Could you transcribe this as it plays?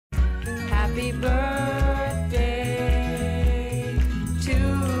Happy birthday to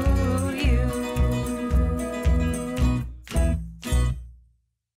you.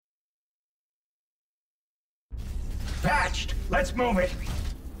 Patched! Let's move it!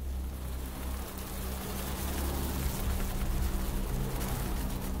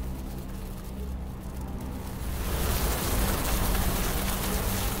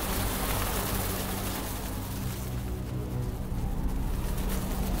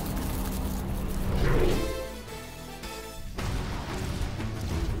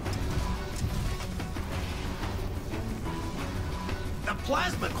 The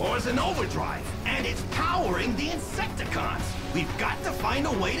plasma core's in overdrive, and it's powering the Insecticons. We've got to find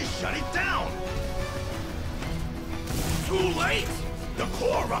a way to shut it down. Too late! The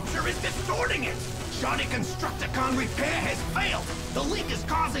core rupture is distorting it! Shoddy Constructicon repair has failed! The leak is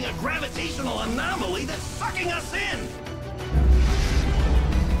causing a gravitational anomaly that's sucking us in!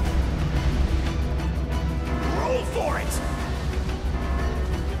 Roll for it!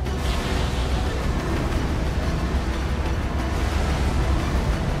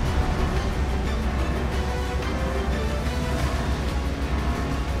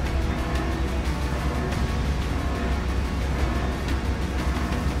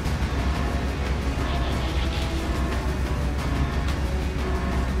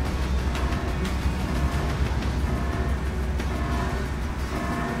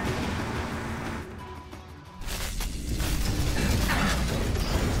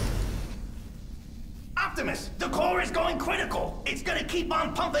 The core is going critical. It's gonna keep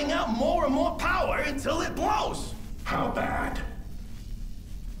on pumping out more and more power until it blows. How bad?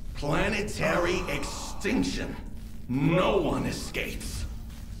 Planetary extinction. No one escapes.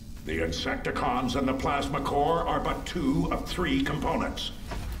 The Insecticons and the plasma core are but 2 of 3 components.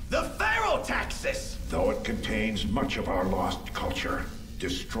 The Ferrotaxis! Though it contains much of our lost culture,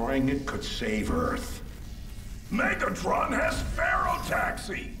 destroying it could save Earth. Megatron has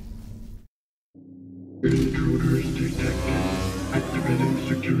Ferrotaxi! Intruders detected. Activating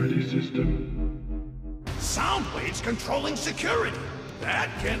security system. Sound waves controlling security. That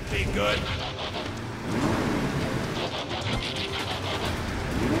can't be good.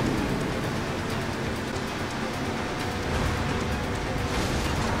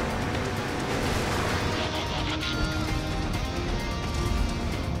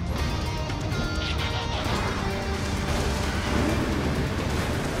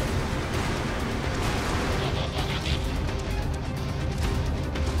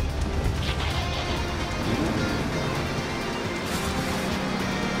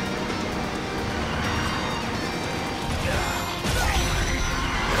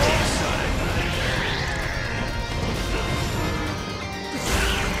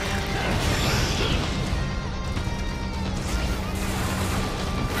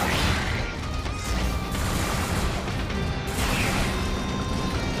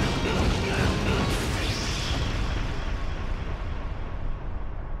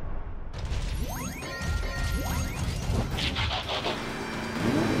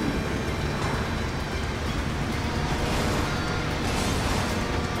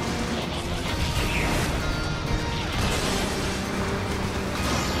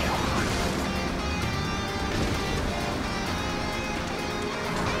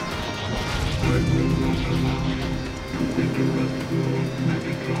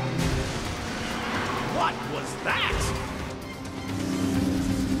 What was that?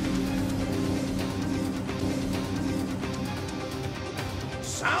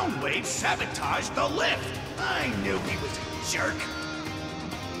 Soundwave sabotaged the lift. I knew he was a jerk.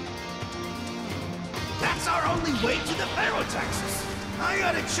 That's our only way to the Ferrotaxis. I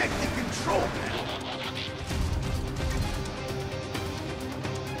gotta check the control panel.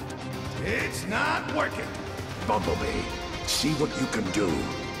 It's not working. Bumblebee, see what you can do.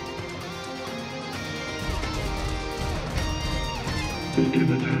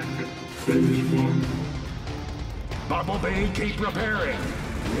 Begin attack. Phase 1. Bumblebee, keep repairing.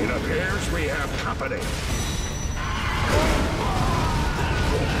 It appears we have company.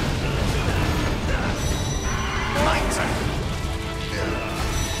 My turn.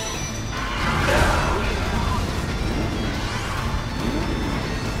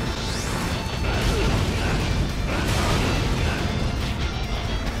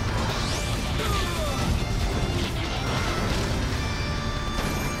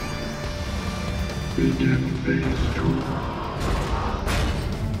 Begin phase 2.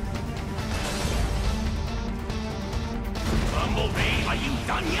 Bumblebee, are you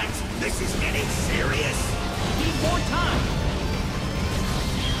done yet? This is getting serious. Need more time.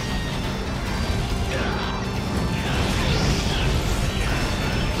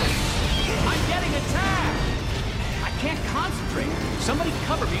 Somebody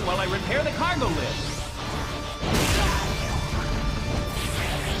cover me while I repair the cargo lift.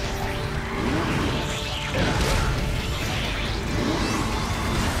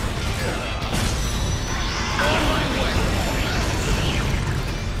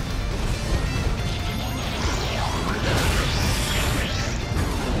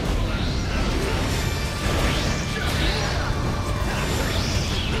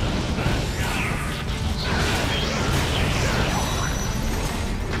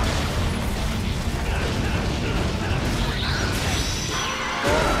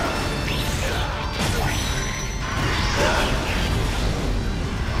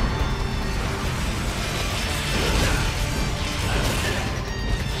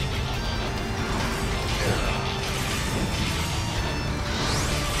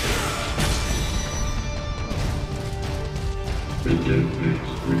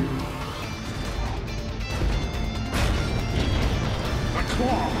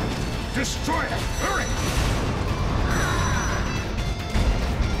 Destroy it! Hurry!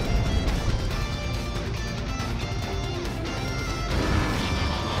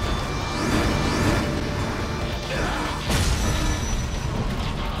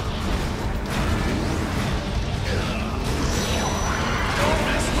 Don't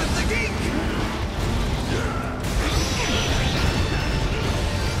mess with the geek!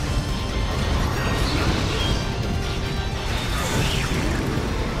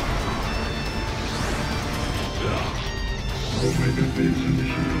 Omega base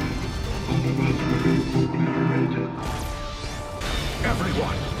initiated. All of us will be obliterated.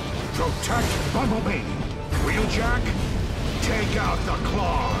 Everyone, protect Bumblebee! Wheeljack, take out the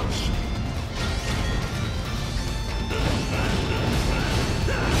claws!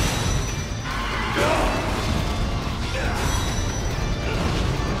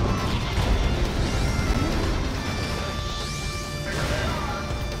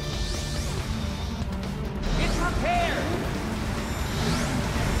 It's repaired!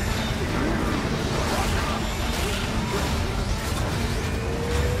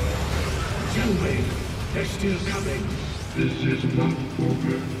 They're still coming. This is not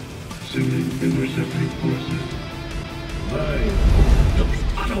over. Sending intercepting forces. Those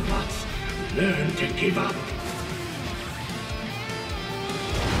Autobots learn to give up.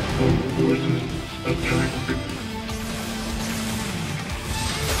 All forces attack.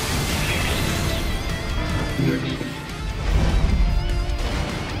 Next.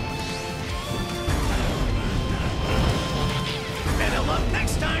 Better luck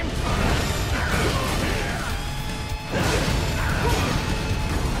next time!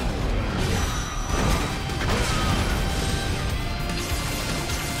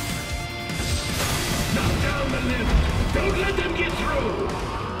 Knock down the lift. Don't let them get through.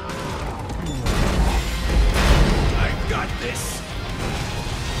 I got this!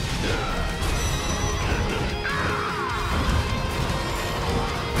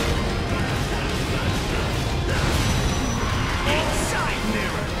 Inside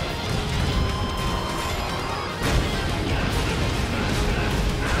mirror!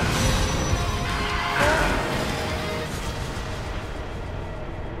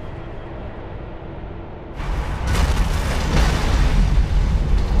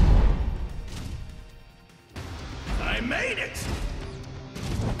 I made it!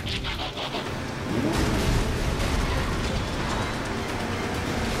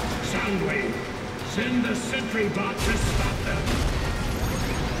 Soundwave, send the sentry bot to stop them.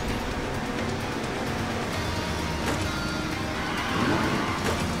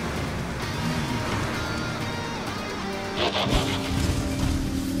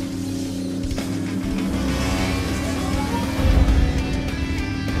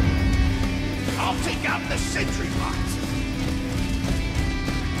 I'll take out the sentry bot!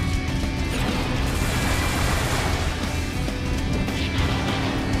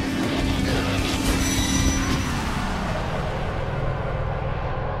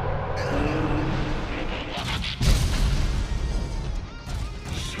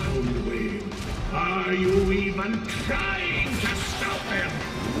 Soundwave, are you even trying to stop them?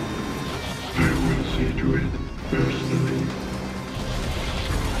 I will see to it personally.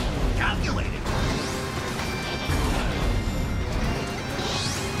 Calculated!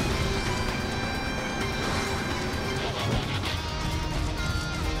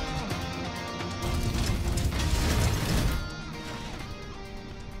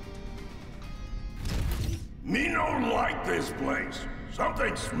 Me don't like this place.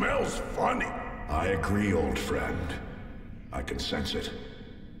 Something smells funny. I agree, old friend. I can sense it.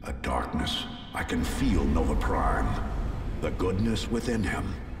 A darkness. I can feel Nova Prime. The goodness within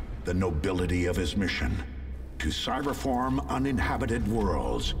him. The nobility of his mission. to cyberform uninhabited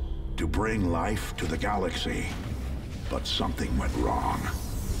worlds, to bring life to the galaxy. But something went wrong.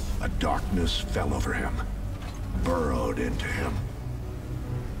 A darkness fell over him, burrowed into him.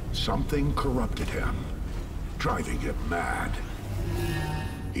 Something corrupted him, driving him mad.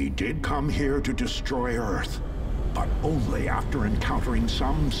 He did come here to destroy Earth, but only after encountering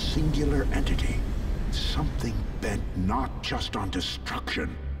some singular entity. Something bent not just on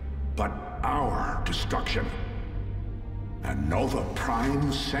destruction, but our destruction. And Nova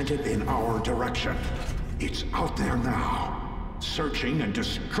Prime sent it in our direction. It's out there now, searching and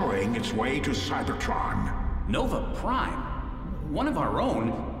destroying its way to Cybertron. Nova Prime? One of our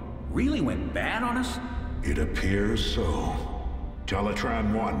own? Really went bad on us? It appears so.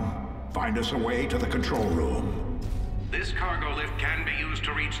 Teletran 1, find us a way to the control room. This cargo lift can be used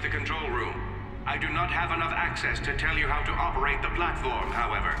to reach the control room. I do not have enough access to tell you how to operate the platform,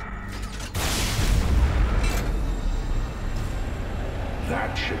 however.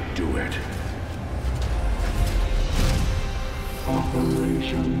 That should do it.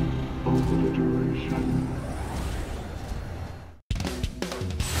 Operation Obliteration.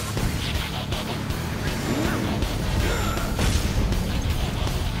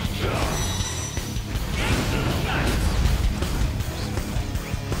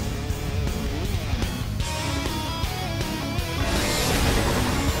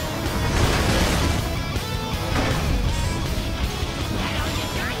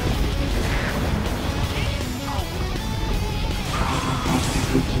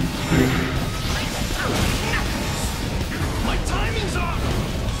 My timing's off!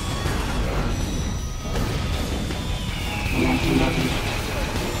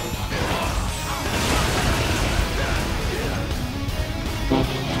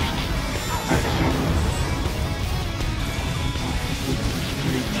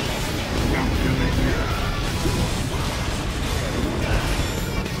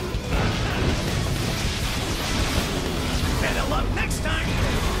 Better luck next time!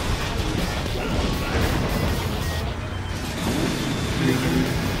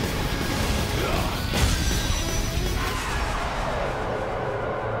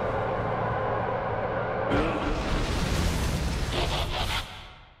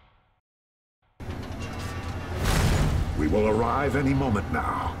 We will arrive any moment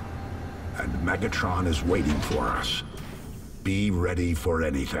now, and Megatron is waiting for us. Be ready for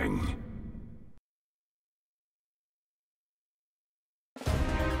anything.